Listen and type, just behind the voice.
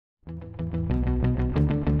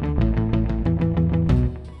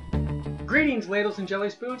Greetings, ladles and jelly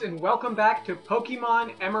spoons, and welcome back to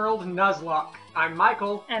Pokemon Emerald Nuzlocke. I'm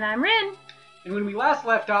Michael. And I'm Rin. And when we last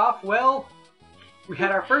left off, well, we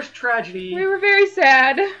had our first tragedy. We were very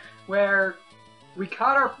sad. Where we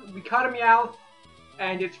caught a Meowth,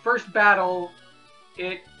 and its first battle,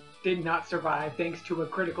 it did not survive thanks to a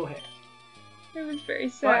critical hit. It was very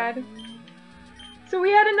sad. So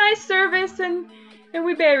we had a nice service, and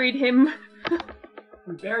we buried him.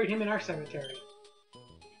 We buried him in our cemetery.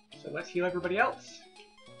 So let's heal everybody else.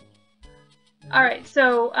 Alright,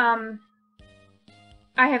 so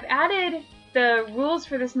I have added the rules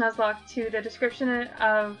for this Nuzlocke to the description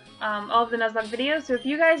of all of the Nuzlocke videos. So if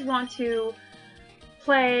you guys want to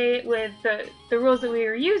play with the rules that we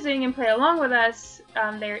are using and play along with us,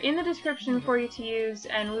 they're in the description for you to use,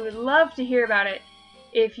 and we would love to hear about it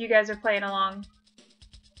if you guys are playing along.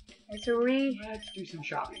 Alright, so let's do some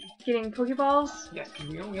shopping. Getting Pokeballs? Yes, because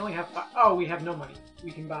we only have 5. Oh, we have no money.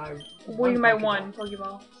 We can buy one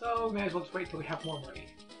Pokeball. So we may as well just wait till we have more money.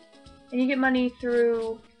 And you get money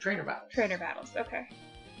through trainer battles. Trainer battles, okay.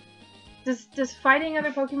 Does fighting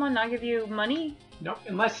other Pokemon not give you money? Nope,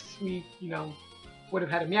 unless we, would have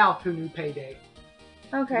had a Meowth who knew Payday.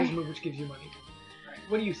 Okay. This move which gives you money. Alright,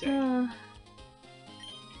 what do you say?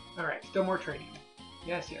 Alright, still more training.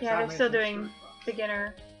 Yes. Yeah, they're still doing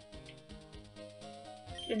beginner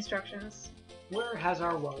instructions. Where has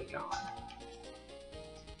our Wally gone?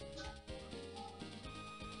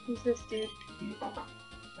 Who's this dude?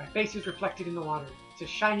 My face is reflected in the water. It's a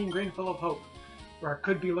shining grin full of hope, where I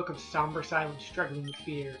could be a look of somber silence struggling with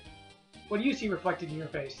fear. What do you see reflected in your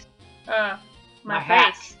face? My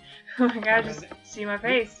hat. face. Oh my god, just see my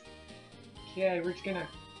face. Yeah, we're just gonna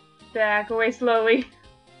back away slowly.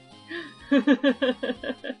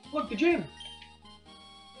 Look, the gym!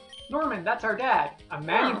 Norman, that's our dad. A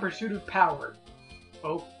man in pursuit of power.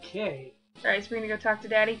 Okay. Alright, so we're gonna go talk to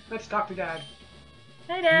Daddy. Let's talk to Dad.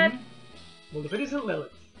 Hey, Dad. Well, if it isn't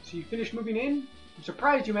Lilith. So you finished moving in? I'm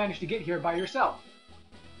surprised you managed to get here by yourself.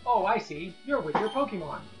 Oh, I see. You're with your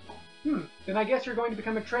Pokemon. Then I guess you're going to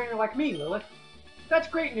become a trainer like me, Lilith. That's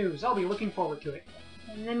great news. I'll be looking forward to it.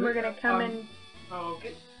 And then we're gonna come in...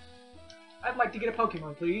 Okay. I'd like to get a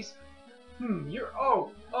Pokemon, please.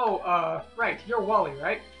 Right. You're Wally,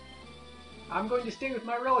 right? I'm going to stay with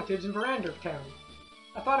my relatives in Verandorf Town.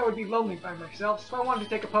 I thought I would be lonely by myself, so I wanted to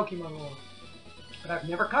take a Pokemon along. But I've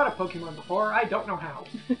never caught a Pokemon before. I don't know how.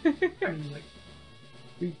 I mean,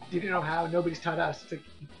 we didn't know how. Nobody's taught us. It's like,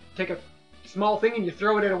 you take a small thing and you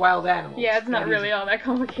throw it at a wild animal. Yeah, it's not really all that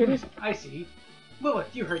complicated. I see.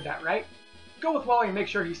 Lilith, you heard that, right? Go with Wally and make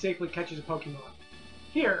sure he safely catches a Pokemon.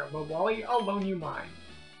 Here, Wally, I'll loan you mine.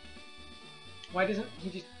 Why doesn't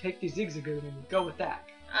he just take the Zigzagoon and go with that?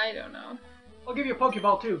 I don't know. I'll give you a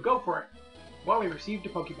Pokeball too. Go for it. Wally received a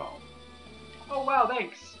Pokeball. Oh wow,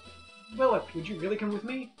 thanks. Lilith, would you really come with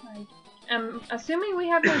me? I'm assuming we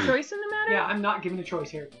have no choice in the matter? Yeah, I'm not giving a choice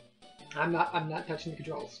here. I'm not touching the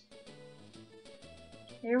controls.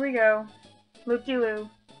 Here we go. Loop-de-loo.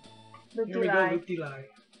 Here we go, loop-de-lie.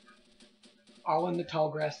 All in the tall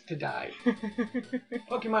grass to die.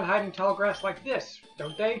 Pokemon hide in tall grass like this,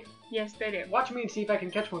 don't they? Yes, they do. Watch me and see if I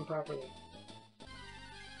can catch one properly.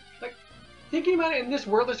 Like, thinking about it in this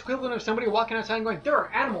world, it's equivalent of somebody walking outside and going, there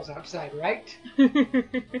are animals outside, right?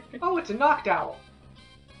 Oh, it's a Noctowl.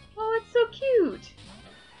 Oh, it's so cute.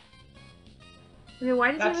 Okay,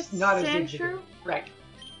 why does That's he not have a a Sandshrew? Right.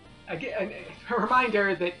 Again, a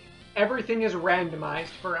reminder that everything is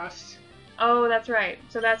randomized for us. Oh, that's right.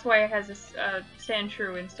 So that's why it has a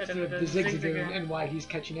Sandshrew instead of the Zigzagoon. And why he's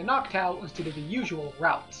catching a Noctowl instead of the usual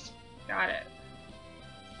routes. Got it.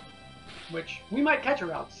 Which, we might catch a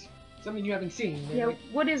routes. Something you haven't seen. Yeah,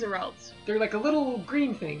 what is a Ralts? They're like a little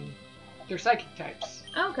green thing. They're psychic types.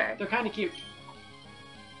 Okay. They're kind of cute.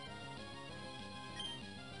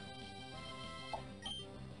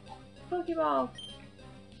 Pokeball.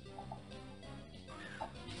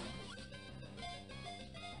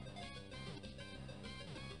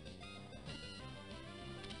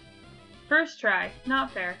 First try. Not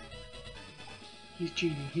fair. He's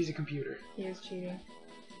cheating. He's a computer. He is cheating.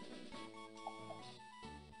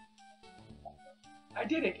 I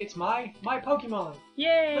did it. It's my Pokemon.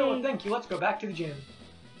 Yay! Oh, thank you. Let's go back to the gym.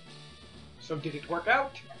 So did it work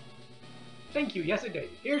out? Thank you. Yes, it did.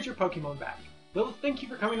 Here's your Pokemon back. Lilith, thank you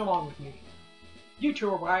for coming along with me. You two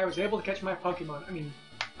are why I was able to catch my Pokemon. I mean,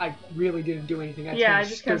 I really didn't do anything. I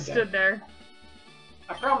just kind of stood there.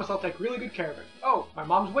 I promise I'll take really good care of it. Oh, my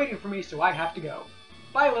mom's waiting for me, so I have to go.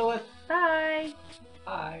 Bye, Lilith. Bye.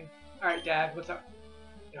 Bye. Alright, Dad, what's up?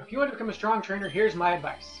 Now, if you want to become a strong trainer, here's my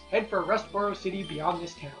advice. Head for Rustboro City beyond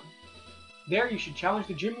this town. There, you should challenge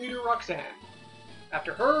the gym leader, Roxanne.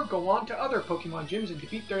 After her, go on to other Pokemon gyms and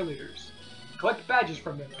defeat their leaders. Collect badges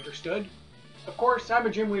from them, understood? Of course, I'm a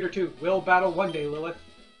gym leader too. We'll battle one day, Lilith.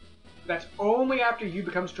 That's only after you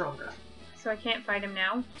become stronger. So I can't fight him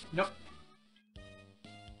now? Nope.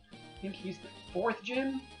 I think he's the 4th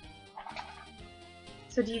gym?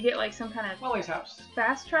 So do you get like some kind of Wally's house.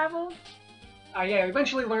 fast travel? Yeah,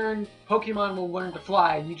 eventually Pokemon will learn to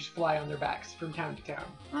fly, and you just fly on their backs from town to town.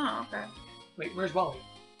 Oh, okay. Wait, where's Wally?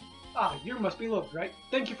 Ah, you must be Lilith, right?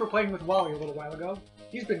 Thank you for playing with Wally a little while ago.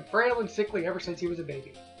 He's been frail and sickly ever since he was a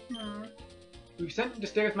baby. We've sent him to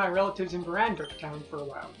stay with my relatives in Verandorf town for a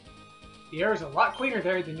while. The air is a lot cleaner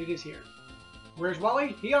there than it is here. Where's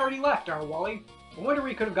Wally? He already left, our Wally. I wonder where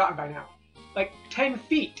he could have gotten by now. Like 10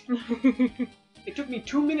 feet! It took me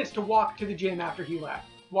 2 minutes to walk to the gym after he left.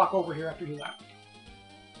 Walk over here after he left.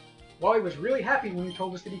 Wally was really happy when he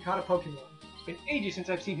told us that he caught a Pokemon. It's been ages since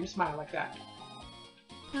I've seen him smile like that.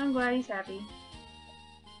 I'm glad he's happy.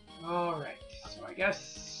 Alright, so I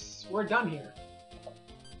guess we're done here.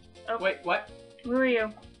 Oh. Wait, what? Who are you?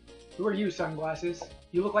 Who are you, Sunglasses?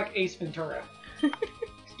 You look like Ace Ventura.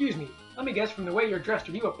 Excuse me, let me guess, from the way you're dressed,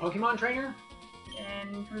 are you a Pokemon trainer?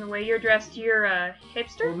 And from the way you're dressed, you're a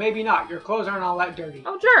hipster? Well, maybe not. Your clothes aren't all that dirty.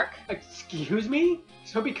 Oh, jerk! Excuse me?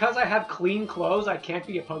 So because I have clean clothes, I can't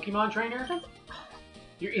be a Pokemon trainer?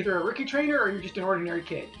 You're either a rookie trainer or you're just an ordinary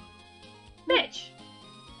kid. Bitch!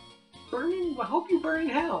 I hope you burn in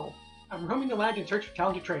hell. I'm roaming the land in search of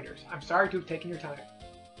talented trainers. I'm sorry to have taken your time.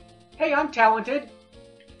 Hey, I'm talented!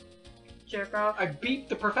 Jerk off. I beat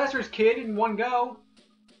the professor's kid in one go.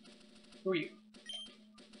 Who are you?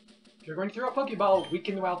 If you're going to throw a Pokeball,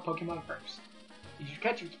 weaken the wild Pokemon first. You should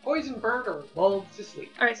catch its poison, burned, or lulled to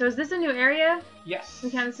sleep. Alright, so is this a new area? Yes. We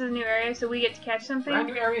count this as a new area, so we get to catch something? Brand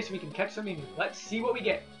new area so we can catch something new. Let's see what we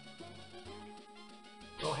get.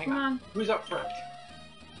 Oh, hang on. Who's up front?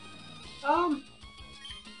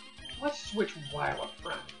 Let's switch Weil up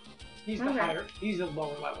front. He's the higher, he's a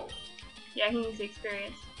lower level. Yeah, he needs the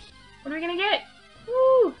experience. What are we gonna get?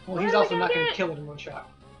 Woo! Well, he's also not gonna kill it in one shot.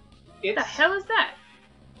 What the hell is that?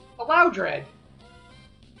 A Loudred!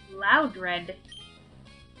 Loudred.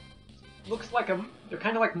 Looks like they're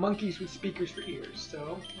kind of like monkeys with speakers for ears,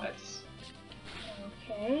 so let's...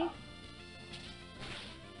 Okay.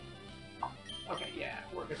 Okay, yeah,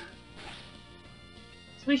 we're gonna...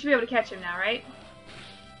 So we should be able to catch him now, right?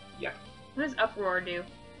 Yep. What does Uproar do?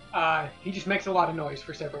 He just makes a lot of noise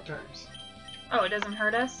for several turns. Oh, it doesn't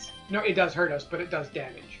hurt us? No, it does hurt us, but it does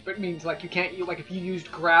damage. But it means, like, you can't... Like, if you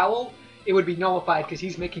used Growl, it would be nullified because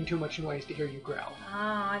he's making too much noise to hear you growl. Oh,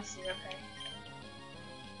 I see, okay.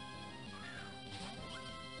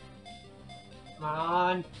 Come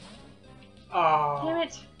on. Oh. Damn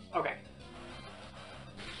it. Okay.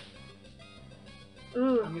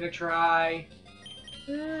 Ooh. I'm gonna try...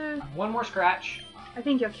 one more scratch. I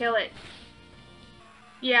think you'll kill it.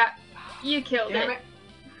 Yeah, you killed Damn it.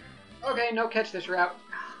 Okay, no catch this route.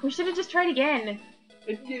 We should have just tried again.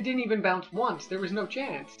 It didn't even bounce once. There was no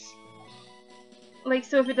chance. Like,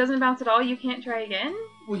 so if it doesn't bounce at all, you can't try again?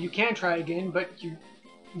 Well, you can try again, but you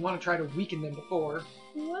want to try to weaken them before.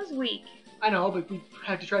 He was weak. I know, but we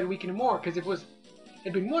had to try to weaken him more, because if it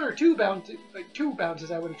had been one or two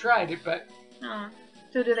bounces, I would have tried it, but... Oh.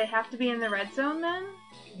 So do they have to be in the red zone, then?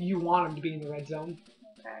 You want them to be in the red zone.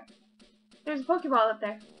 Okay. There's a Pokeball up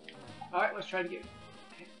there. Alright, let's try to get...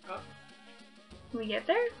 Okay, up. Can we get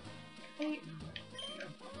there? Okay.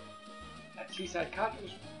 At Seaside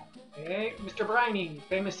Cottage. Hey, Mr. Briny,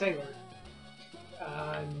 famous sailor.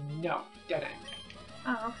 No, dead end.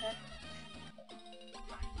 Oh, okay.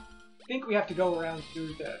 I think we have to go around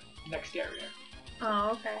through the next area.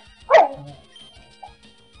 Oh, okay.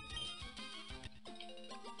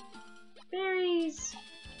 Berries!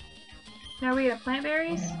 Now are we gonna plant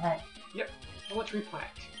berries? Yep, so let's replant.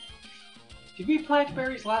 Did we plant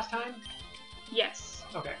berries last time? Yes.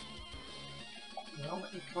 Okay. Well,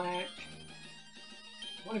 let me plant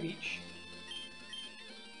one of each.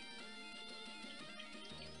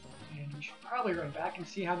 And we should probably run back and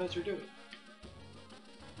see how those are doing.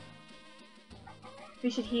 We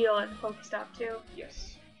should heal at the Pokestop too.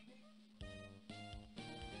 Yes.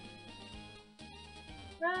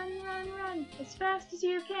 Run, run, run! As fast as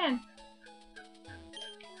you can!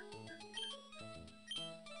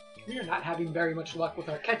 We are not having very much luck with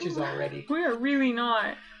our catches already. We are really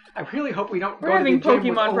not. I really hope we don't We're go to the having gym with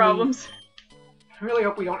Pokemon only... problems. I really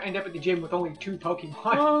hope we don't end up at the gym with only 2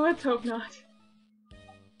 Pokemon. Oh, let's hope not.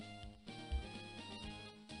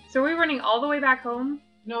 So are we running all the way back home?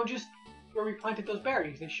 No, just where we planted those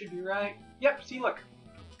berries. They should be right. Yep, see, look.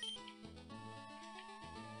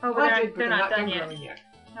 Oh, but Planted, they're not done yet. growing yet.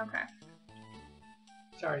 Okay.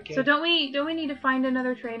 Sorry, kid. So don't we need to find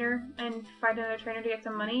another trainer and fight another trainer to get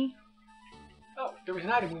some money? Oh, there was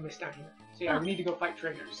an item we missed down here. So yeah, we need to go fight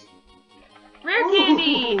trainers. Rare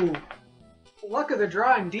candy! Ooh! Luck of the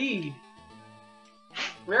draw indeed.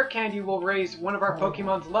 Rare candy will raise one of our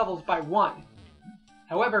Pokemon's levels by 1.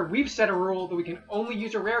 However, we've set a rule that we can only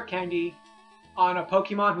use a rare candy on a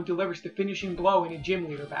Pokemon who delivers the finishing blow in a gym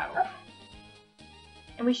leader battle.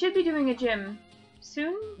 And we should be doing a gym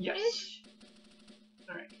soon-ish? Yes.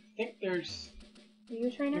 Alright, I think there's... Are you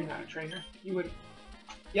a trainer? You're not a trainer. You would...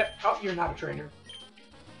 Yep. Oh, you're not a trainer.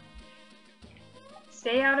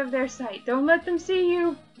 Stay out of their sight. Don't let them see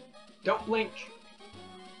you. Don't blink.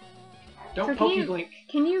 Don't So blink.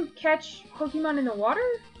 Can you catch Pokemon in the water?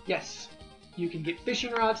 Yes. You can get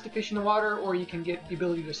fishing rods to fish in the water, or you can get the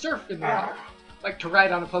ability to surf in the water. Like to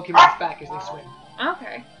ride on a Pokemon's back as they swim.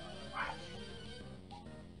 Okay.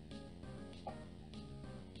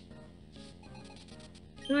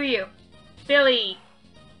 Who are you? Billy.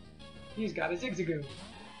 He's got a Zigzagoon.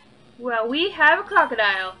 Well, we have a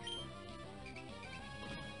crocodile.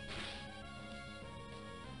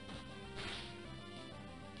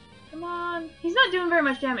 Come on. He's not doing very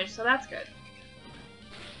much damage, so that's good.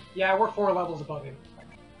 Yeah, we're 4 levels above him.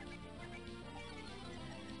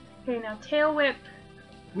 Okay, now Tail Whip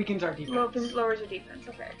Weakens our defense. lowers your defense.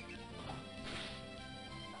 Okay.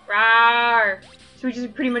 Rawr! So we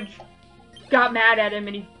just pretty much got mad at him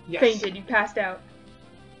and he fainted. He passed out.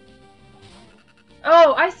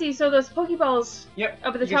 Oh, I see. So those Pokeballs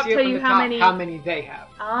up at the top tell you how many they have.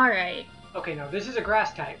 Alright. Okay, now this is a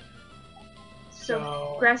grass type.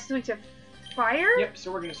 So grass is weak to fire? Yep,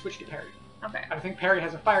 so we're going to switch to Parry. Okay. I don't think Parry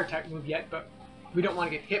has a fire type move yet, but we don't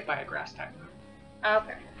want to get hit by a grass type move.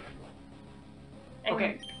 Okay. And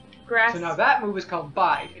okay. Grass... So now that move is called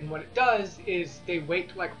Bide, and what it does is they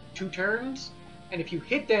wait like 2 turns, and if you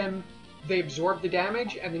hit them, they absorb the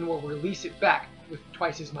damage, and then we'll release it back with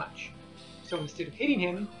twice as much. So instead of hitting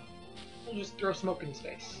him, we'll just throw smoke in his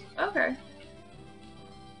face. Okay.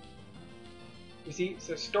 You see, it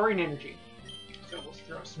says storing energy. So we'll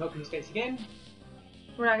throw smoke in his face again.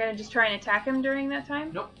 We're not going to just try and attack him during that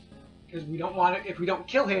time? Nope. Because we don't want it. If we don't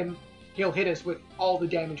kill him, he'll hit us with all the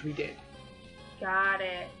damage we did. Got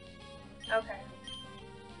it. Okay.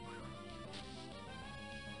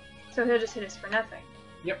 So he'll just hit us for nothing.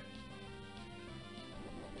 Yep.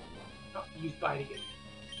 Oh, use Bite again.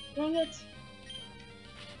 Dang it.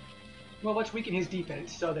 Well, let's weaken his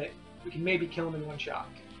defense so that we can maybe kill him in 1 shot.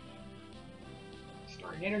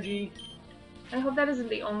 Storing energy. I hope that isn't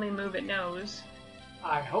the only move it knows.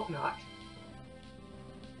 I hope not.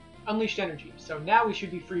 Unleashed energy. So now we should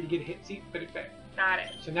be free to get a hit. See, but it failed. Got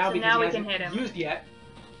it. So now, we can hit him. Used yet.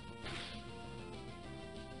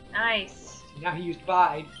 Nice. So now he used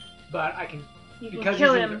Bide, but I can... You can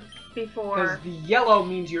kill him before... Because the yellow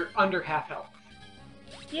means you're under half health.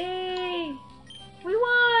 Yay! We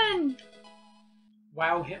won!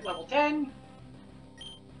 WoW hit level 10.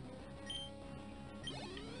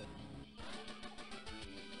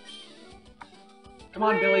 Come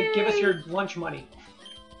on, Billy, give us your lunch money.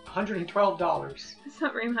 $112. That's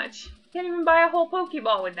not very much. Can't even buy a whole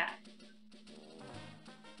Pokeball with that.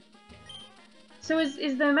 So is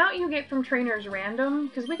the amount you get from trainers random?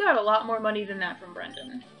 Because we got a lot more money than that from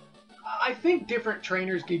Brendan. I think different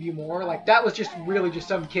trainers give you more. Like, that was just really just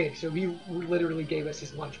some kid, so he literally gave us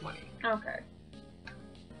his lunch money. Okay.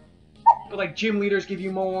 But, like, gym leaders give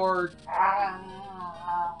you more.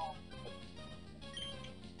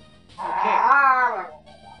 Okay.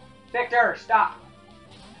 Victor, stop.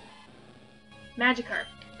 Magikarp.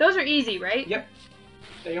 Those are easy, right? Yep.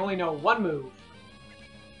 They only know 1 move.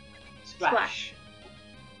 Splash.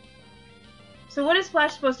 So what is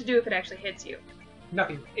Splash supposed to do if it actually hits you?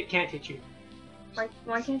 Nothing. It can't hit you.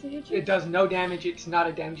 Why can't it hit you? It does no damage. It's not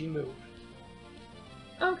a damaging move.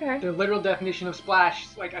 Okay. The literal definition of Splash,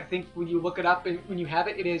 like I think when you look it up and when you have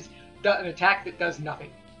it, it is an attack that does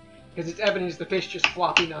nothing. Because it's evident as the fish just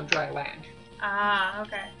flopping on dry land. Ah,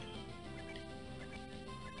 okay.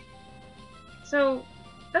 So,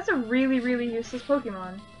 that's a really, really useless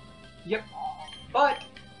Pokemon. Yep. But,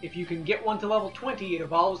 if you can get one to level 20, it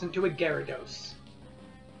evolves into a Gyarados.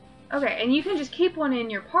 Okay, and you can just keep one in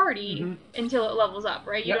your party until it levels up,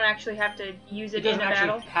 right? You Yep. don't actually have to use it in a battle? It doesn't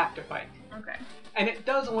actually have to fight. Okay. And it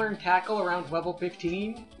does learn Tackle around level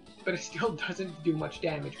 15, but it still doesn't do much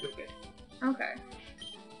damage with it. Okay.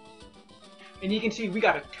 And you can see we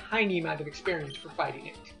got a tiny amount of experience for fighting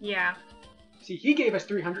it. Yeah. See, he gave us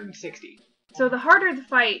 360. So the harder the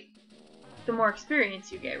fight, the more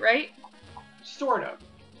experience you get, right? Sort of.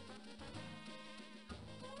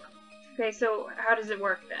 Okay, so how does it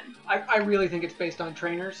work then? I really think it's based on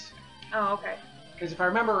trainers. Oh, okay. Because if I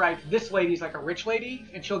remember right, this lady's like a rich lady,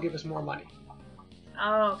 and she'll give us more money.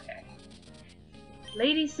 Okay.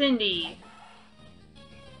 Lady Cindy.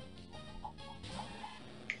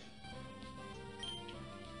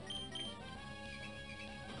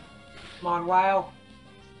 Come on, Weil.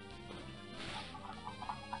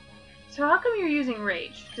 So how come you're using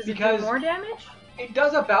Rage? Does it do more damage? It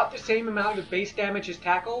does about the same amount of base damage as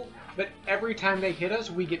Tackle, but every time they hit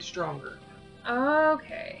us, we get stronger.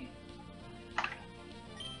 Okay.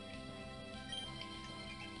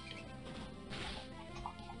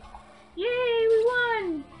 Yay, we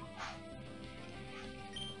won!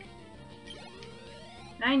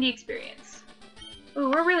 90 experience.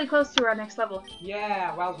 Ooh, we're really close to our next level.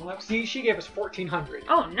 Yeah, Wow's one up. See, she gave us 1,400.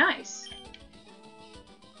 Oh, nice.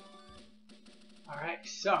 Alright,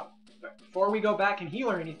 so, but before we go back and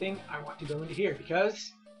heal or anything, I want to go into here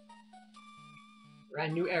because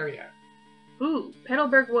brand new area. Ooh,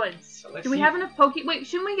 Petalburg Woods. So do we have enough Wait,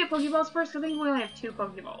 shouldn't we get Pokeballs first? I think we only have 2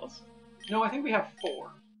 Pokeballs. No, I think we have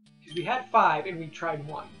 4. Because we had 5 and we tried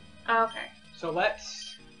 1. Okay. So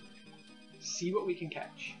let's see what we can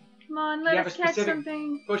catch. Come on, let us catch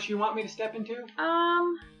something. Bush you want me to step into? This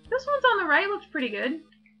one's on the right, looks pretty good. And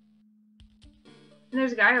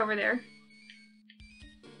there's a guy over there.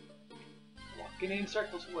 Walking in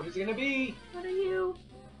circles, what is it gonna be? What are you?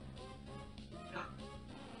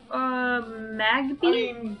 Magby? I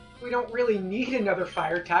mean, we don't really need another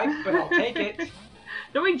fire type, but I'll take it.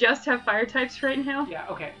 Don't we just have fire types right now? Yeah,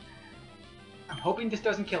 okay. I'm hoping this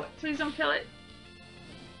doesn't kill it. Please don't kill it.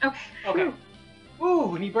 Okay. Okay.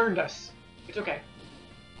 Ooh, and he burned us. It's okay.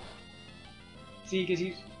 See,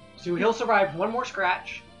 because so he'll survive 1 more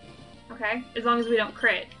scratch. Okay, as long as we don't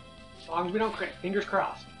crit. As long as we don't crit. Fingers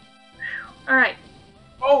crossed. Alright.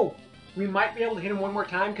 Oh! We might be able to hit him 1 more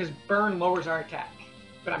time because burn lowers our attack.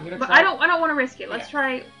 But I'm gonna try. But I don't want to risk it. Let's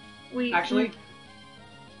try. Actually,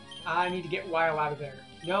 I need to get Weil out of there.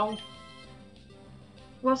 No?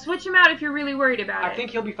 Well, switch him out if you're really worried about it. I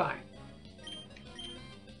think he'll be fine.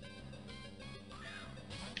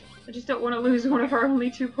 I just don't want to lose one of our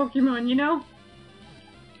only 2 Pokemon, you know?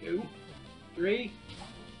 2, 3.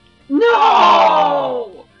 No!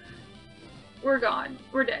 Oh! We're gone.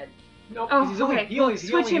 We're dead. Nope, oh, he's only, okay. he's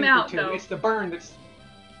switch only him out, though. It's the burn that's...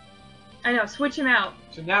 I know, switch him out.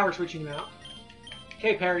 So now we're switching him out.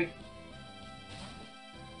 Okay, Perry.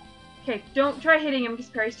 Okay, don't try hitting him because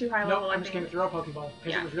Perry's too high level. Nope, I'm just going to throw a Pokeball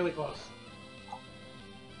because it was really close.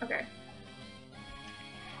 Okay.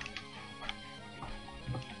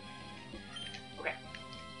 Okay.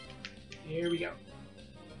 Here we go.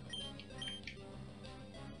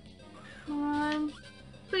 Come on.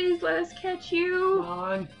 Please let us catch you. Come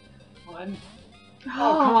on. 1. Oh,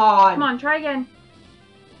 come on. Come on, try again.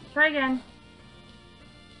 Try again.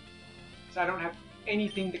 So I don't have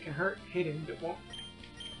anything that can hit him that won't.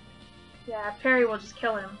 Yeah, Perry will just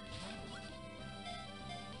kill him.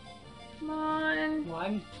 Come on.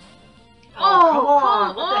 1. Oh, come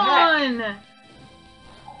on. What the heck?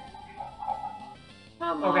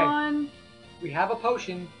 Come on. We have a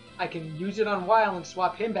potion. I can use it on Weil and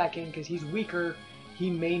swap him back in because he's weaker.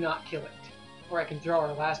 He may not kill it. Or I can throw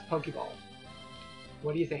our last Pokeball.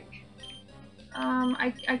 What do you think?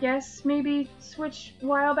 I guess maybe switch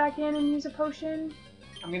Weil back in and use a potion?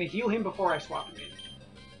 I'm going to heal him before I swap him in.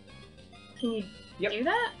 Can you do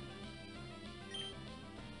that?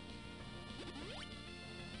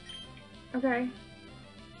 Okay.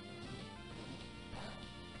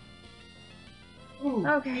 Ooh,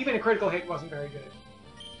 okay. Even a critical hit wasn't very good.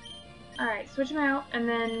 Alright, switch him out, and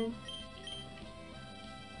then...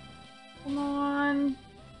 Come on.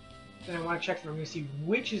 Then I want to check them. I'm going to see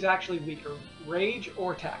which is actually weaker, Rage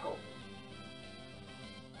or Tackle.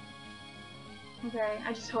 Okay,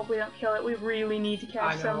 I just hope we don't kill it. We really need to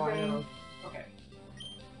catch something. I know. Okay.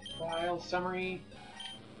 File summary.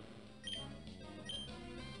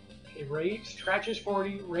 Okay, Rage. Scratch is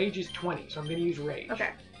 40, Rage is 20, so I'm going to use Rage.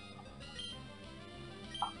 Okay.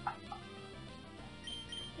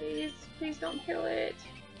 Please don't kill it.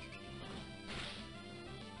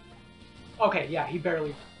 Okay, yeah, he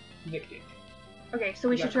barely nicked it. Okay, so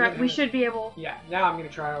we should try. We should be able. Yeah, now I'm going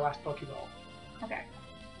to try our last Pokeball. Okay.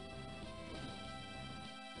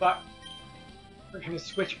 But we're going to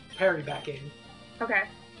switch Perry back in. Okay.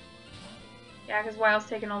 Yeah, because Weil's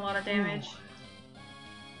taking a lot of damage.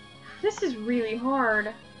 This is really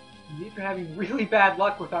hard. We've been having really bad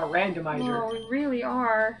luck with our randomizer. Oh, we really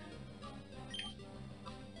are.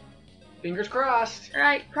 Fingers crossed.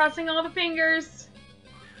 Alright, crossing all the fingers.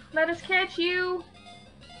 Let us catch you.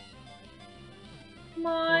 Come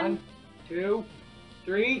on. 1, 2,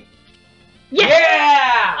 3. Yes!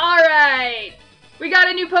 Yeah! Alright! We got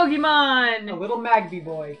a new A Pokemon! little Magby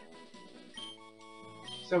boy.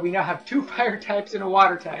 So we now have 2 fire types and a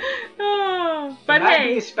water type. Oh, The but Magby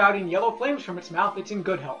hey, is spouting yellow flames from its mouth. It's in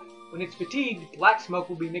good health. When it's fatigued, black smoke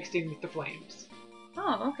will be mixed in with the flames.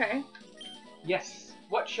 oh, okay. Yes.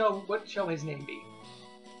 What shall his name be?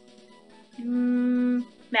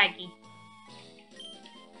 Maggie.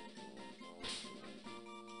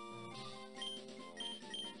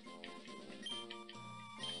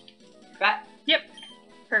 That. Yep,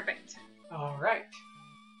 perfect. Alright.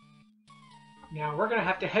 Now we're gonna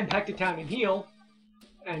have to head back to town and heal,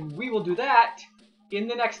 and we will do that in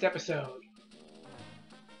the next episode.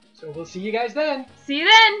 So we'll see you guys then. See you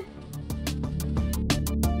then!